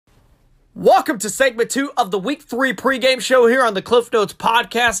Welcome to segment 2 of the Week 3 pregame show here on the Cliff Notes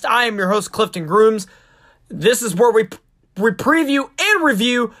podcast. I am your host, Clifton Grooms. This is where we preview and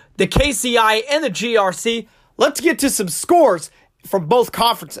review the KCI and the GRC. Let's get to some scores from both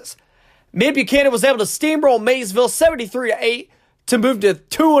conferences. Mid-Buchanan was able to steamroll Maysville 73-8 to move to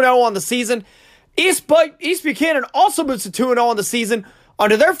 2-0 on the season. East Buchanan also moves to 2-0 on the season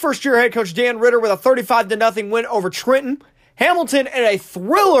under their first-year head coach Dan Ritter with a 35-0 win over Trenton. Hamilton in a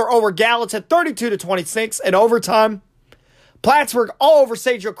thriller over Gallatin, 32-26 in overtime. Plattsburgh all over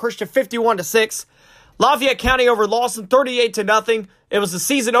St. Joe Christian, 51-6. Lafayette County over Lawson, 38-0. It was the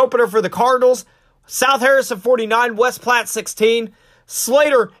season opener for the Cardinals. South Harrison, 49. West Platte, 16.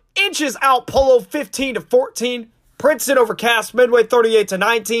 Slater inches out Polo, 15-14. Princeton over Cass Midway,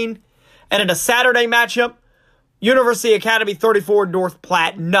 38-19. And in a Saturday matchup, University Academy, 34. North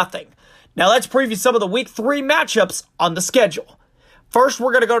Platte, nothing. Now let's preview some of the Week 3 matchups on the schedule. First,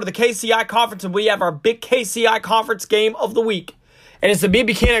 we're going to go to the KCI Conference, and we have our big KCI Conference game of the week. And it's the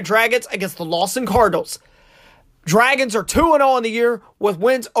Mid-Buchanan Dragons against the Lawson Cardinals. Dragons are 2-0 on the year with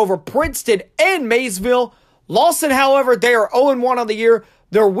wins over Princeton and Maysville. Lawson, however, they are 0-1 on the year.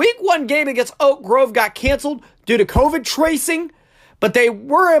 Their Week 1 game against Oak Grove got canceled due to COVID tracing, but they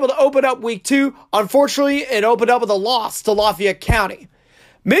were able to open up Week 2. Unfortunately, it opened up with a loss to Lafayette County.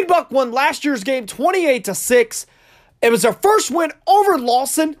 Mid-Buck won last year's game 28-6. It was their first win over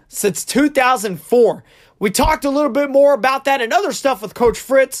Lawson since 2004. We talked a little bit more about that and other stuff with Coach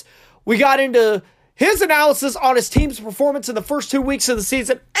Fritz. We got into his analysis on his team's performance in the first 2 weeks of the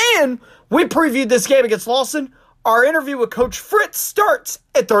season, and we previewed this game against Lawson. Our interview with Coach Fritz starts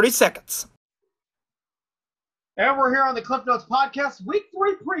at 30 seconds. And we're here on the Cliff Notes podcast, Week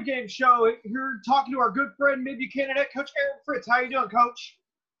 3 pregame show. Here talking to our good friend, Mid-Buchanan head coach Aaron Fritz. How you doing, Coach?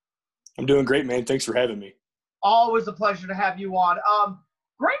 I'm doing great, man. Thanks for having me. Always a pleasure to have you on.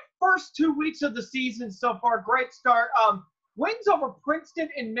 Great first 2 weeks of the season so far. Great start. Wins over Princeton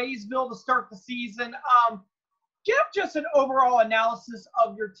and Maysville to start the season. Give just an overall analysis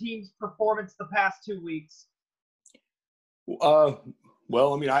of your team's performance the past 2 weeks.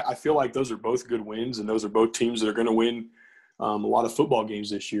 Well, I mean, I feel like those are both good wins, and those are both teams that are going to win a lot of football games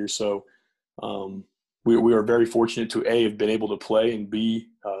this year. So we are very fortunate to, A, have been able to play, and B,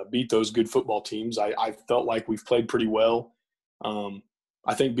 beat those good football teams. I felt like we've played pretty well.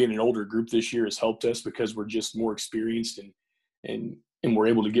 I think being an older group this year has helped us because we're just more experienced and we're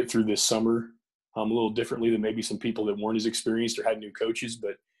able to get through this summer a little differently than maybe some people that weren't as experienced or had new coaches.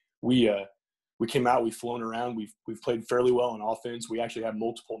 But we came out, we've flown around, we've played fairly well on offense. We actually have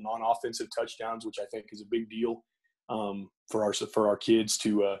multiple non-offensive touchdowns, which I think is a big deal for our kids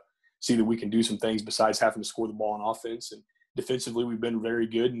to see that we can do some things besides having to score the ball on offense. And defensively, we've been very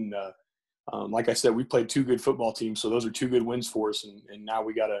good. And like I said, we played 2 good football teams, so those are 2 good wins for us. And now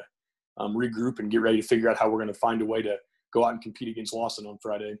we got to regroup and get ready to figure out how we're going to find a way to go out and compete against Lawson on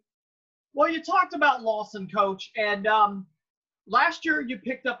Friday. Well, you talked about Lawson, Coach, and last year you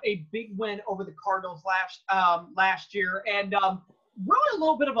picked up a big win over the Cardinals last year, and really a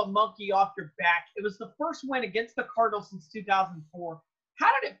little bit of a monkey off your back. It was the first win against the Cardinals since 2004. How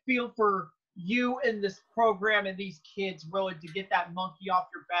did it feel for you and this program and these kids really to get that monkey off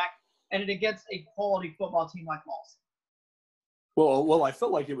your back and against a quality football team like Lawson? Well, I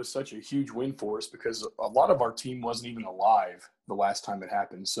felt like it was such a huge win for us because a lot of our team wasn't even alive the last time it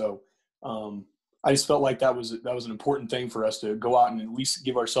happened. So I just felt like that was an important thing for us to go out and at least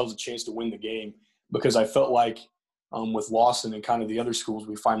give ourselves a chance to win the game, because I felt like with Lawson and kind of the other schools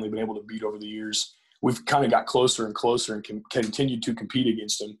we've finally been able to beat over the years, we've kind of got closer and closer and continued to compete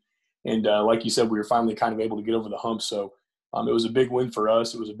against them. And like you said, we were finally kind of able to get over the hump. So it was a big win for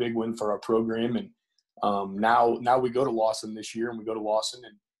us. It was a big win for our program. And now we go to Lawson this year, and we go to Lawson,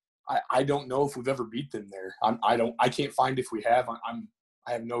 and I don't know if we've ever beat them there. I can't find if we have.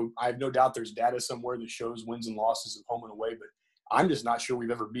 I have no doubt there's data somewhere that shows wins and losses of home and away, but I'm just not sure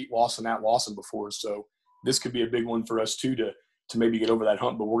we've ever beat Lawson at Lawson before. So this could be a big one for us too to maybe get over that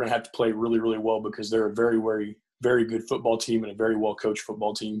hump. But we're going to have to play really, really well because they're a very, very, very good football team and a very well coached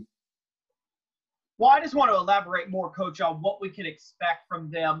football team. Well, I just want to elaborate more, Coach, on what we can expect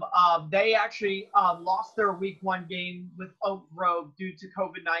from them. They actually lost their Week 1 game with Oak Grove due to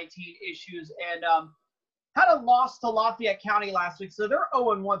COVID-19 issues, and had a loss to Lafayette County last week. So they're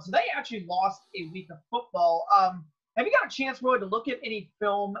 0-1. So they actually lost a week of football. Have you got a chance really to look at any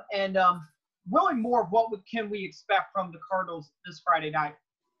film and really more of what can we expect from the Cardinals this Friday night?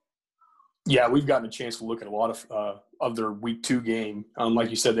 Yeah, we've gotten a chance to look at a lot of their Week 2 game. Like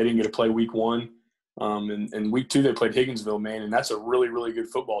you said, they didn't get to play Week 1. And Week 2, they played Higginsville, man, and that's a really, really good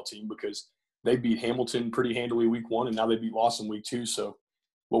football team because they beat Hamilton pretty handily Week 1, and now they beat Lawson Week 2. So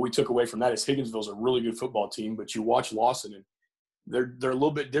what we took away from that is Higginsville's a really good football team, but you watch Lawson and they're a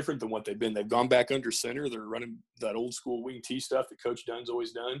little bit different than what they've been. They've gone back under center. They're running that old school wing T stuff that Coach Dunn's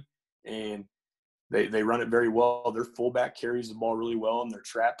always done, and they run it very well. Their fullback carries the ball really well in their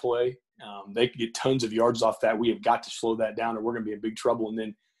trap play. They can get tons of yards off that. We have got to slow that down or we're going to be in big trouble. And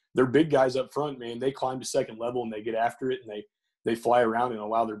then their big guys up front, man, they climb to second level and they get after it, and they fly around and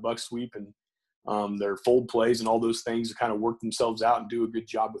allow their buck sweep and their fold plays and all those things to kind of work themselves out and do a good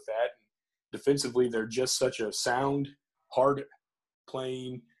job with that. And defensively, they're just such a sound,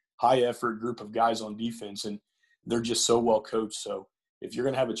 hard-playing, high-effort group of guys on defense, and they're just so well coached. So if you're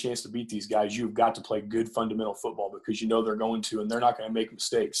going to have a chance to beat these guys, you've got to play good fundamental football because you know they're going to, and they're not going to make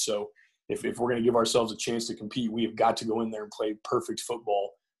mistakes. So if we're going to give ourselves a chance to compete, we have got to go in there and play perfect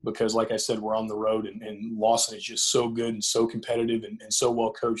football because, like I said, we're on the road, and Lawson is just so good and so competitive and so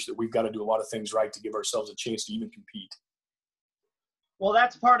well coached that we've got to do a lot of things right to give ourselves a chance to even compete. Well,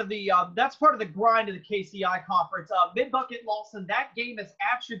 that's part of the grind of the KCI conference. Mid-Bucket Lawson, that game is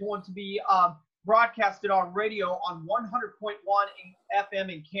actually going to be broadcasted on radio on 100.1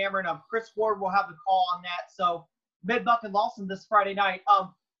 FM in Cameron. Chris Ward will have the call on that. So Mid-Bucket Lawson this Friday night.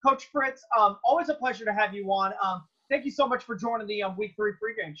 Coach Fritz, always a pleasure to have you on. Thank you so much for joining the Week 3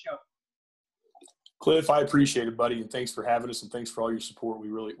 pregame show. Cliff, I appreciate it, buddy, and thanks for having us, and thanks for all your support. We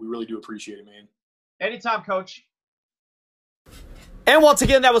really do appreciate it, man. Anytime, Coach. And once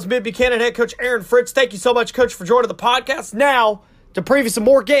again, that was Mid-Buchanan head coach Aaron Fritz. Thank you so much, Coach, for joining the podcast. Now, to preview some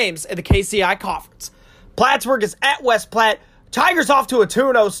more games in the KCI Conference. Plattsburgh is at West Platte. Tigers off to a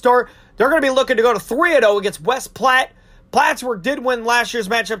 2-0 start. They're going to be looking to go to 3-0 against West Platte. Plattsburgh did win last year's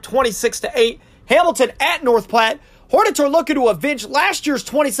matchup 26-8. Hamilton at North Platte. Hornets are looking to avenge last year's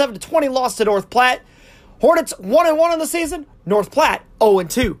 27-20 loss to North Platte. Hornets 1-1 in the season. North Platte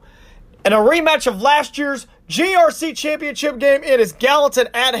 0-2. In a rematch of last year's GRC championship game, it is Gallatin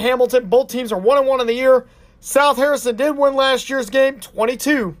at Hamilton. Both teams are 1-1 in the year. South Harrison did win last year's game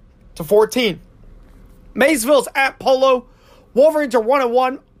 22-14. Maysville's at Polo. Wolverines are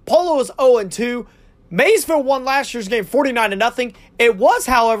 1-1. Polo is 0-2. Maysville won last year's game 49-0. It was,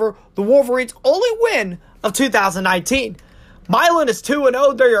 however, the Wolverines' only win of 2019. Milan is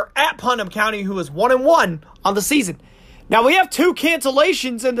 2-0. They are at Putnam County, who is 1-1 on the season. Now, we have two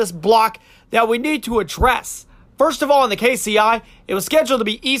cancellations in this block that we need to address. First of all, in the KCI, it was scheduled to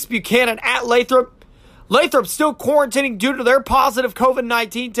be East Buchanan at Lathrop. Lathrop still quarantining due to their positive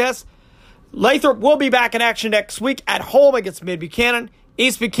COVID-19 test. Lathrop will be back in action next week at home against Mid-Buchanan.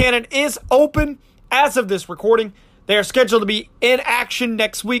 East Buchanan is open as of this recording. They are scheduled to be in action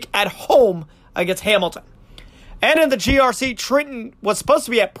next week at home against Hamilton. And in the GRC, Trenton was supposed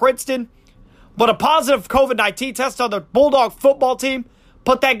to be at Princeton, but a positive COVID-19 test on the Bulldog football team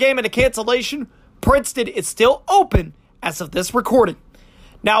put that game into cancellation. Princeton is still open as of this recording.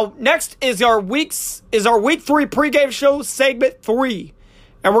 Now, next is our Week 3 pregame show, segment 3.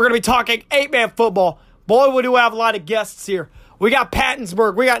 And we're going to be talking 8-man football. Boy, we do have a lot of guests here. We got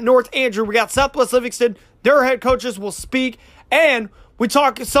Pattonsburg, we got North Andrew, we got Southwest Livingston. Their head coaches will speak. And we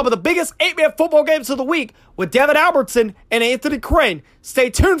talk some of the biggest 8-man football games of the week with Devin Albertson and Anthony Crane. Stay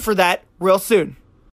tuned for that real soon.